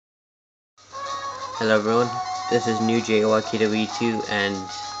Hello everyone, this is New JOYKW2 and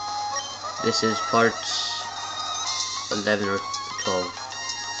this is part 11 or 12,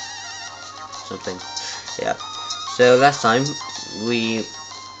 something, yeah. So last time we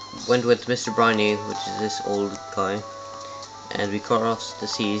went with Mr. Briny, which is this old guy, and we crossed the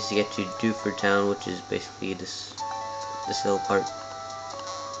seas to get to Dewford Town, which is basically this little part.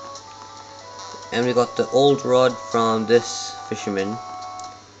 And we got the old rod from this fisherman,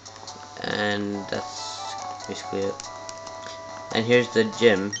 and that's basically it. And here's the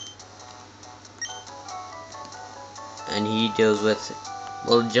gym, and he deals with,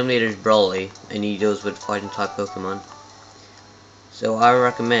 well, the gym leader is Brawly, and he deals with fighting type Pokemon. So I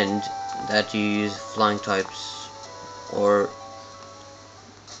recommend that you use flying types or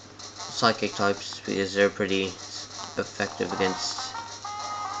psychic types because they're pretty effective against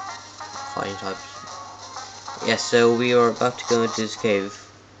fighting types. Yes, so we are about to go into this cave,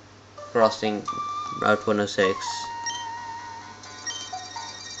 crossing Route 106.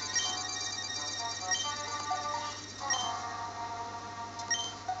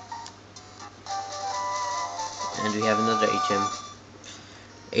 And we have another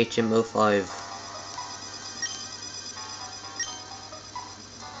HM05.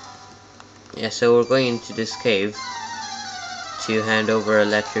 Yeah, so we're going into this cave to hand over a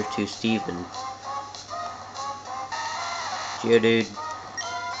letter to Steven. Geodude.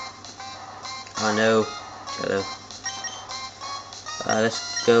 Oh no. Hello.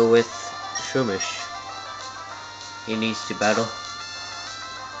 Let's go with Shroomish. He needs to battle.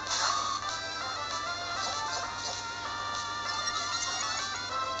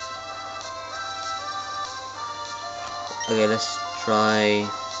 Okay, let's try.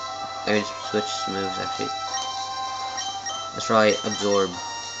 Let me switch moves actually. Let's try Absorb.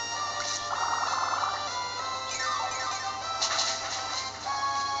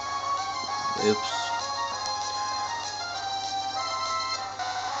 Oops.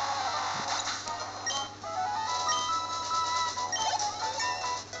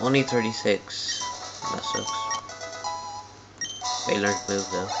 Only 36. That sucks. They learned move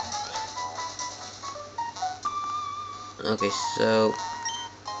though. Okay, so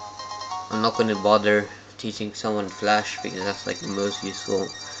I'm not going to bother teaching someone Flash because that's like the most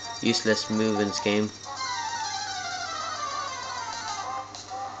useless move in this game.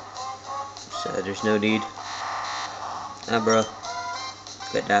 So there's no need. Abra.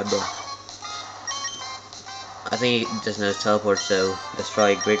 Get Abra. I think he doesn't know teleport, so let's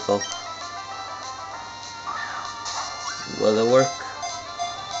try Great Ball. Will it work?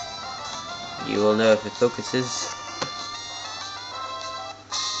 You will know if it focuses.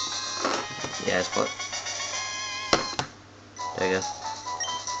 Yeah, it's what. There you go.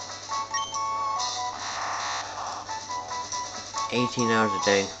 18 hours a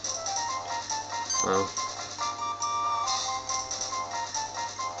day. Wow.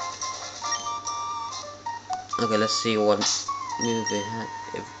 Okay, let's see what move it had.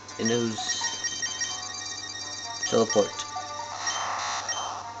 If it knows teleport.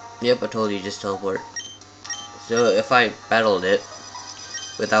 Yep, I told you, just teleport. So if I battled it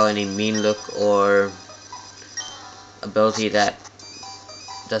without any mean look or ability that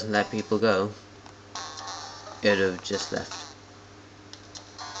doesn't let people go, it would have just left.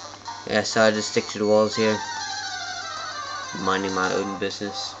 Yeah, so I just stick to the walls here, minding my own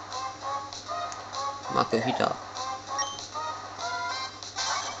business. Makuhita.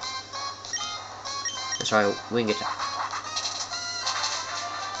 Let's try a wing attack.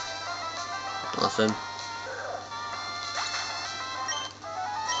 Awesome.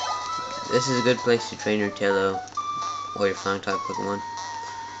 This is a good place to train your Taillow or your flying type Pokemon,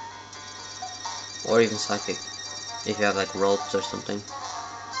 or even Psychic if you have like Ralts or something.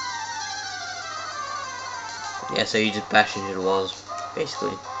 Yeah, so you just bash into the walls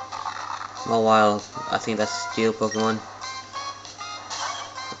basically. While I think that's Steel Pokemon,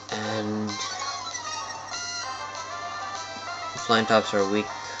 and flying types are weak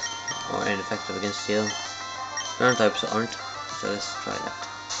or ineffective against Steel. Ground types aren't, so let's try that.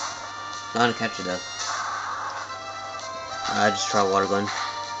 Not gonna catch it though. I just try Water Gun.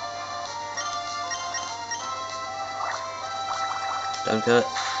 Don't kill it.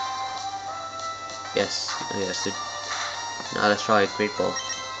 Yes, okay, that's good. Now let's try Great Ball.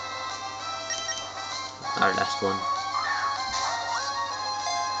 Our last one.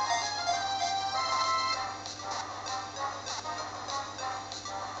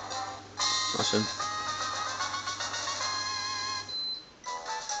 Awesome.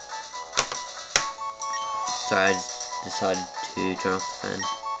 Sorry, I just decided to turn off the fan.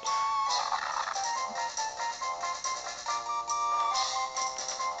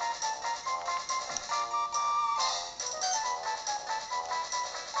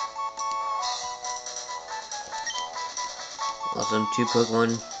 Also, 2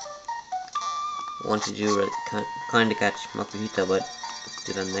 Pokemon. Want to do kind of catch Makuhita, but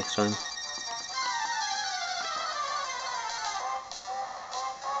do that next time.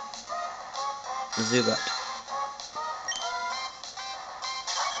 Zubat.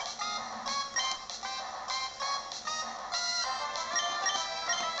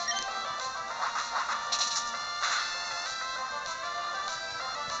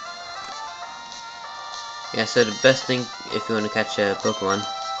 Yeah, so the best thing if you want to catch a Pokemon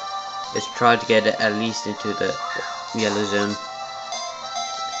is try to get it at least into the yellow zone.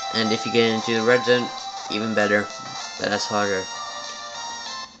 And if you get into the red zone, even better, but that's harder.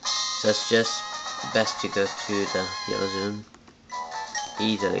 So it's just best to go to the yellow zone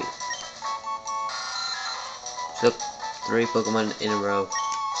easily. So 3 Pokemon in a row,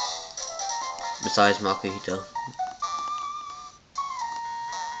 besides Makuhito.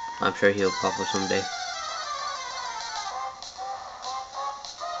 I'm sure he'll pop up someday.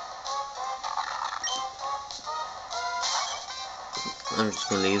 I'm just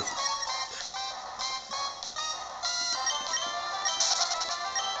gonna leave.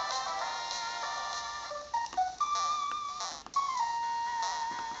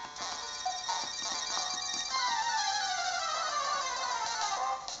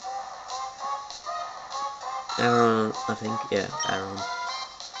 Aron, I think, yeah, Aron.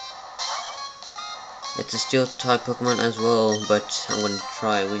 It's a steel type Pokemon as well, but I'm gonna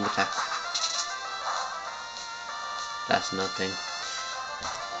try Wing Attack. That's nothing.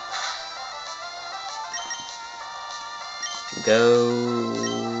 Go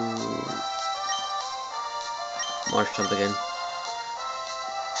Marshtomp again.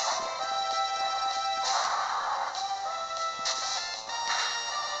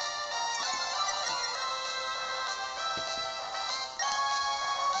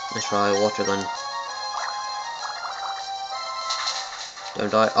 Let's try Water Gun.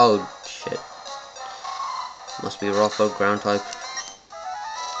 Don't die. Oh shit. Must be Rock or Ground type.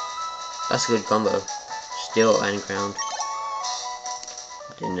 That's a good combo. Steel and Ground.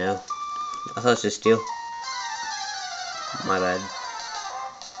 I didn't know. I thought it was just Steel. My bad.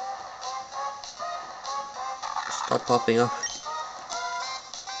 Stop popping up.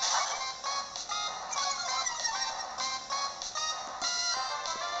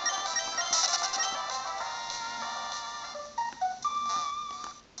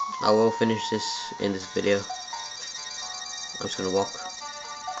 I will finish this in this video. I'm just gonna walk.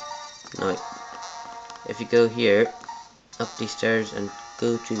 No. If you go here, up these stairs and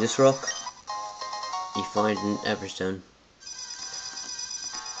go to this rock, you find an Everstone.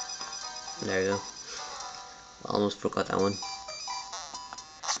 There you go. I almost forgot that one.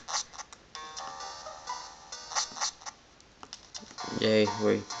 Yay,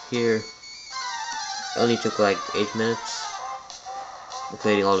 we're here. Only took like 8 minutes,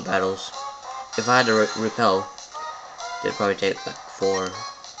 including all the battles. If I had to repel, it'd probably take like 4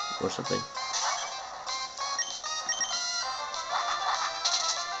 or something.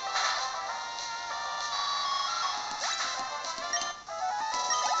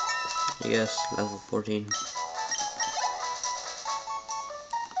 Yes, level 14.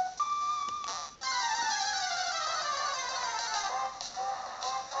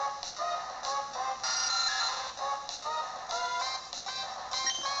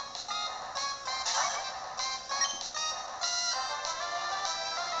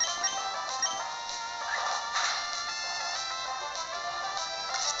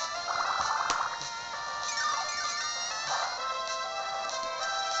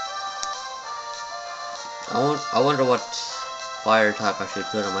 I wonder what fire type I should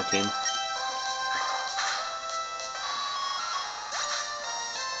put on my team.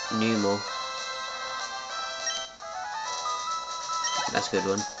 Numel. That's a good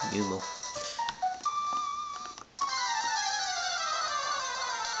one. Numel.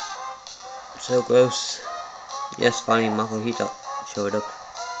 So gross. Yes, finally Makuhita showed up.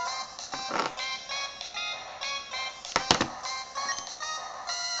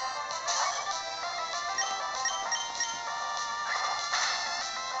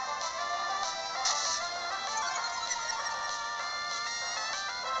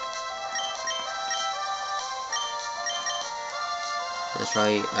 Let's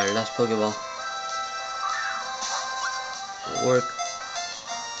try our last Pokeball. Work.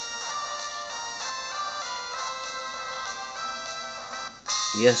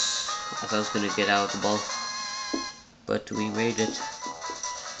 Yes, I thought I was gonna get out of the ball, but we made it.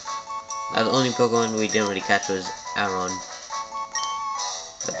 Now the only Pokemon we didn't really catch was Aron,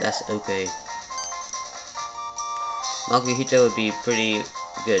 but that's okay. Makuhita would be pretty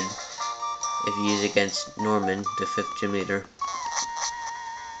good if you use against Norman, the 5th gym leader.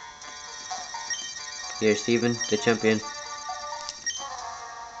 Here's Steven, the champion.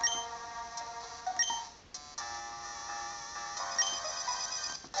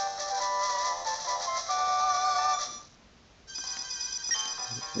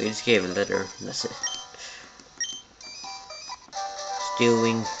 We just gave a letter, that's it. Steel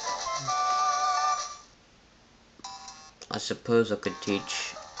Wing. I suppose I could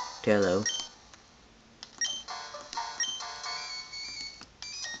teach Tello.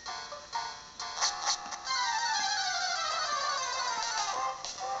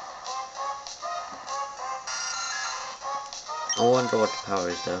 I wonder what the power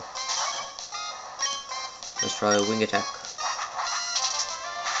is though. Let's try a wing attack.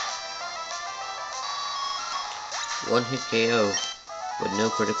 One hit KO with no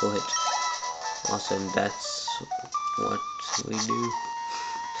critical hit. Awesome, that's what we do.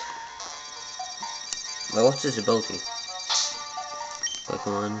 But what's his ability?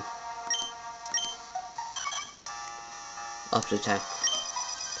 Pokemon. Up to attack.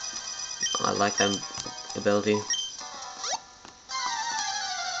 I like that ability.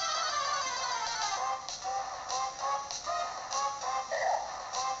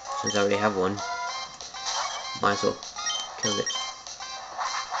 Since I already have one, might as well kill it.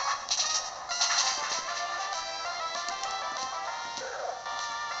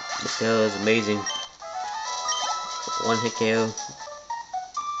 This KO is amazing. One hit KO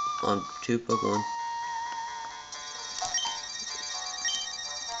on 2 Pokemon.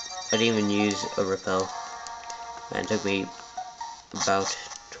 I didn't even use a repel, and it took me about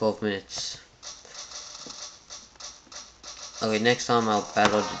 12 minutes. Okay, next time I'll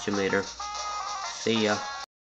battle the gym later. See ya.